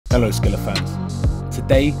Hello Skillr fans.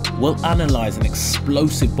 Today we'll analyse an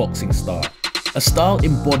explosive boxing style. A style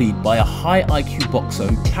embodied by a high IQ boxer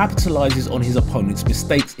who capitalises on his opponent's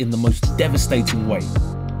mistakes in the most devastating way.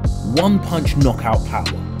 One punch knockout power.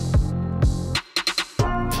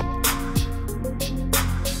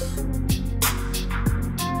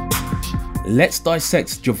 Let's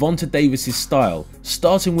dissect Gervonta Davis' style,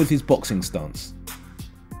 starting with his boxing stance.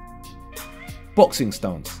 Boxing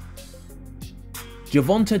stance.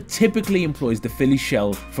 Gervonta typically employs the Philly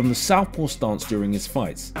shell from the southpaw stance during his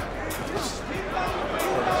fights.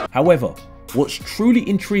 However, what's truly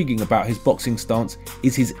intriguing about his boxing stance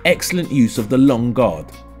is his excellent use of the long guard.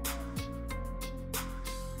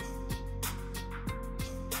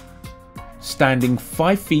 Standing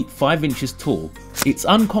 5 feet 5 inches tall, it's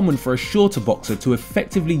uncommon for a shorter boxer to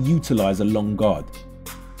effectively utilise a long guard.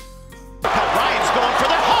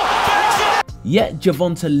 Yet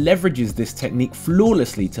Gervonta leverages this technique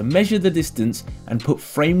flawlessly to measure the distance and put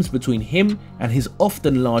frames between him and his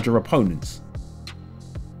often larger opponents.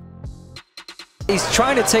 He's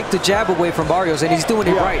trying to take the jab away from Barrios and he's doing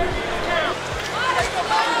it right.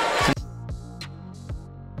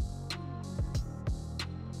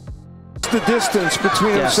 The distance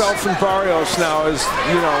between himself and Barrios now is,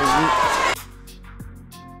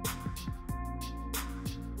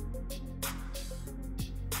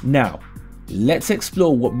 Now, let's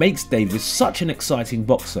explore what makes Davis such an exciting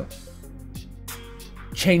boxer.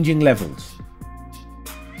 Changing levels.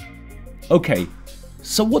 Okay,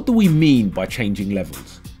 so what do we mean by changing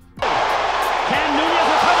levels?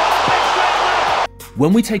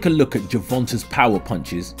 When we take a look at Gervonta's power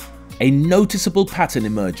punches, a noticeable pattern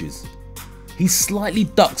emerges. He slightly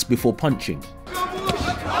ducks before punching,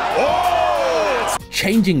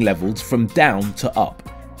 changing levels from down to up.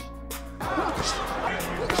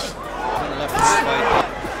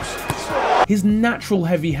 His natural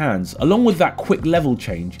heavy hands, along with that quick level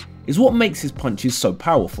change, is what makes his punches so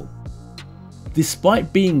powerful.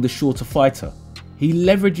 Despite being the shorter fighter, he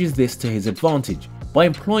leverages this to his advantage by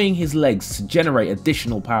employing his legs to generate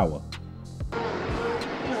additional power.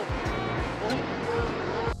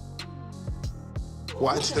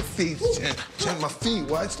 Watch the feet, champ. Check my feet,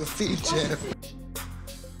 watch the feet, champ.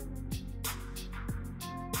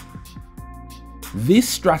 This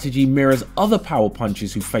strategy mirrors other power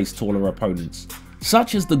punchers who face taller opponents,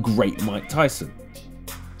 such as the great Mike Tyson.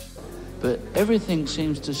 But everything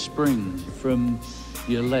seems to spring from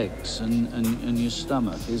your legs and your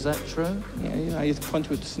stomach. Is that true? Yeah, I used to punch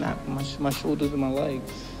with the snap, my shoulders and my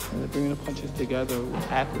legs, and bringing the punches together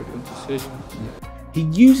with accurate and precision. He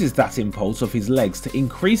uses that impulse of his legs to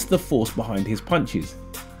increase the force behind his punches,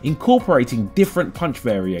 incorporating different punch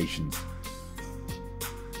variations.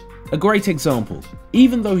 A great example,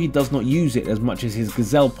 even though he does not use it as much as his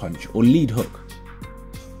gazelle punch or lead hook.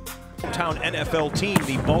 Town NFL team,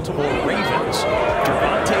 the Baltimore Ravens.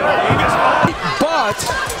 Gervonta Davis. but,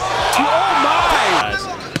 oh my!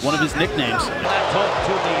 One of his nicknames. Left hook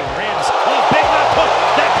to the ribs. Oh, big left hook.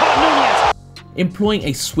 That caught Nunez. Employing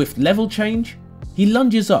a swift level change, he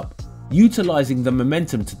lunges up, utilizing the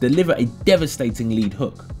momentum to deliver a devastating lead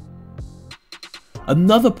hook.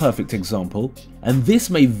 Another perfect example, and this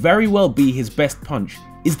may very well be his best punch,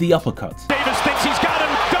 is the uppercut. Davis thinks he's got him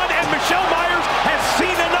done, and Michelle Myers has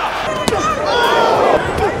seen enough.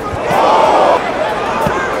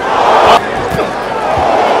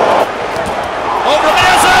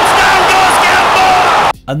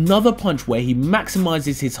 Another punch where he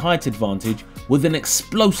maximizes his height advantage with an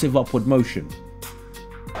explosive upward motion.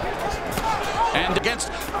 And against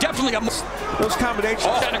definitely those combinations.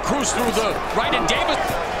 Oh, and a cruise through the right, and Davis.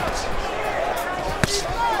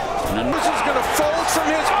 And this is going to fold from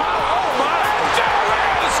his. Oh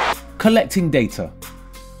my! Collecting data.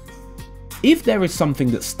 If there is something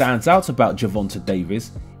that stands out about Gervonta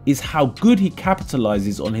Davis, is how good he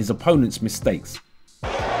capitalizes on his opponent's mistakes.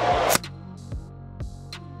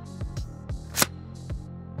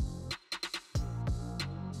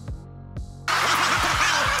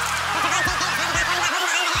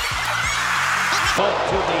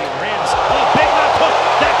 To the ribs. Oh, big left hook.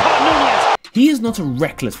 That caught Nunez. He is not a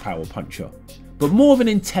reckless power puncher, but more of an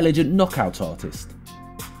intelligent knockout artist.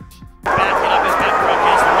 Backing up his back row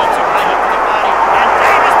against the ropes, a right hook to the body, and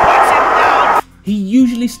Davis puts him down. He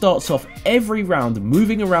usually starts off every round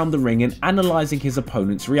moving around the ring and analysing his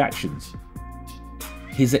opponent's reactions.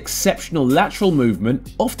 His exceptional lateral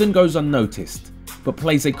movement often goes unnoticed, but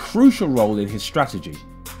plays a crucial role in his strategy.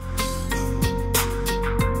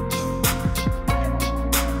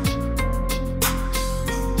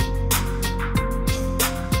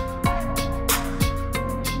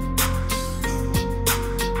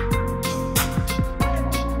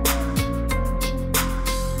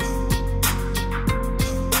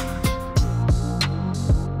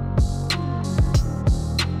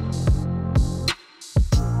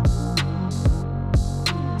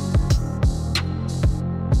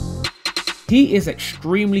 He is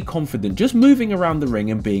extremely confident just moving around the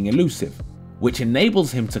ring and being elusive, which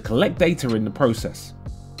enables him to collect data in the process.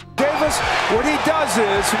 Davis, what he does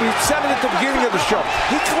is, we said it at the beginning of the show,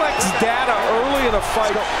 he collects data early in a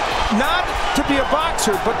fight, not to be a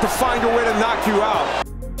boxer, but to find a way to knock you out.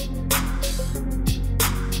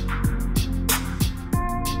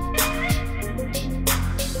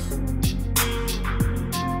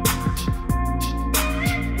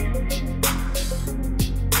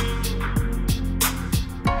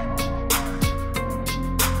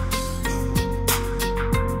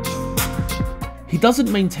 He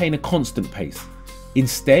doesn't maintain a constant pace.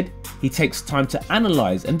 Instead, he takes time to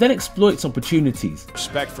analyze and then exploits opportunities.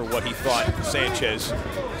 Respect for what he thought Sanchez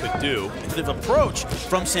could do. The approach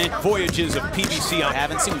from Voyages of PBC I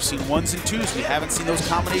haven't seen. We've seen ones and twos. We haven't seen those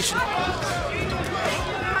combinations.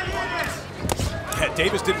 Yeah,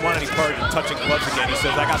 Davis didn't want any part in touching gloves again. He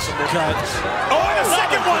says, I got some more cuts. Oh, and a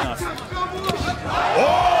second one!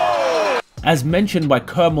 Oh! As mentioned by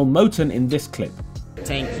Kermel Moten in this clip.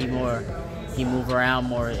 Tank, he move around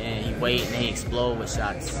more and he wait and he explode with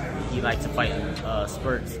shots. He likes to fight in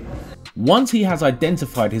spurts. Once he has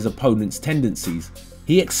identified his opponent's tendencies,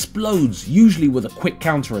 he explodes, usually with a quick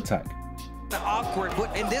counterattack. Awkward,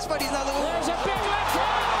 but in this fight he's not the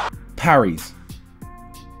Parries.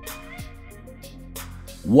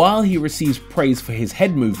 While he receives praise for his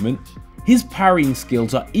head movement, his parrying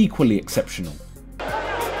skills are equally exceptional.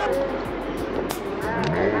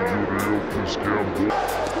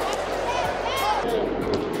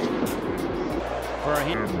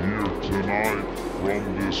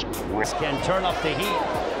 Can turn up the heat.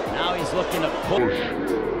 Now he's looking to push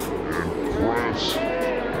and press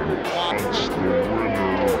against the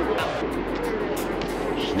winner.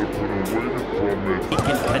 Slipping away from it. He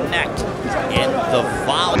can connect in the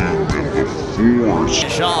volley. And the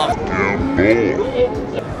force. Shove.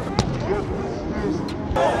 Gamble.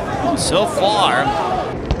 So far.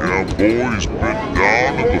 Gambo's been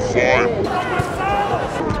down in the fight.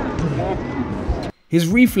 His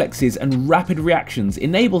reflexes and rapid reactions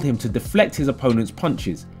enabled him to deflect his opponent's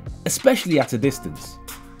punches, especially at a distance.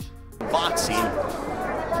 Boxing,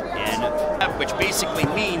 and which basically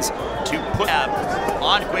means to put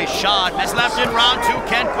on Guishan. Miss left in round 2.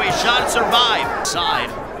 Can Guishan survive? Side.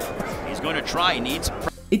 He's going to try. He needs.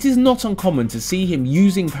 It is not uncommon to see him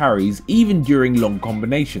using parries even during long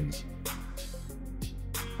combinations,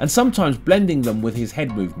 and sometimes blending them with his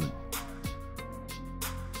head movement.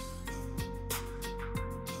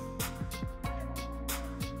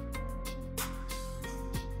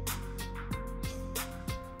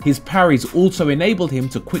 His parries also enabled him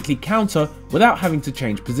to quickly counter without having to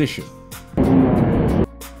change position.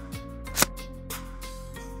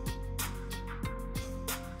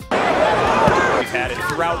 We've had it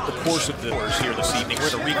throughout the course of the course here this evening. We're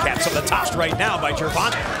going to recap some of the tops right now by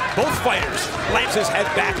Gervonta. Both fighters lands his head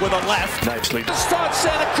back with a left. Nicely. Thought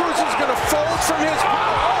Santa Cruz is going to fold from his.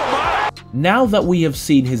 Oh my! Now that we have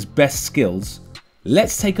seen his best skills,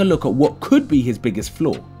 let's take a look at what could be his biggest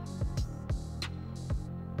flaw.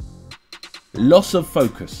 Loss of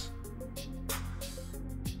focus.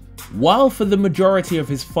 While for the majority of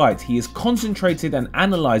his fight he is concentrated and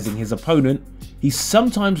analysing his opponent, he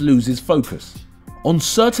sometimes loses focus. On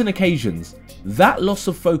certain occasions, that loss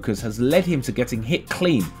of focus has led him to getting hit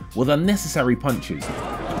clean with unnecessary punches.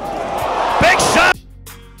 Big shot!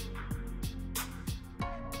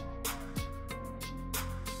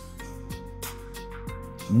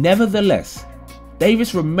 Nevertheless,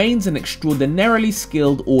 Davis remains an extraordinarily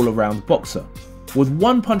skilled all-around boxer, with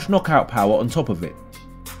one-punch knockout power on top of it.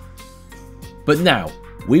 But now,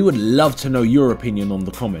 we would love to know your opinion on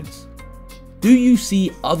the comments. Do you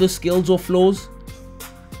see other skills or flaws?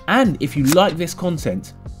 And if you like this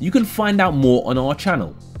content, you can find out more on our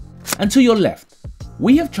channel. And to your left,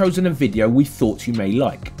 we have chosen a video we thought you may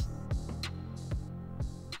like.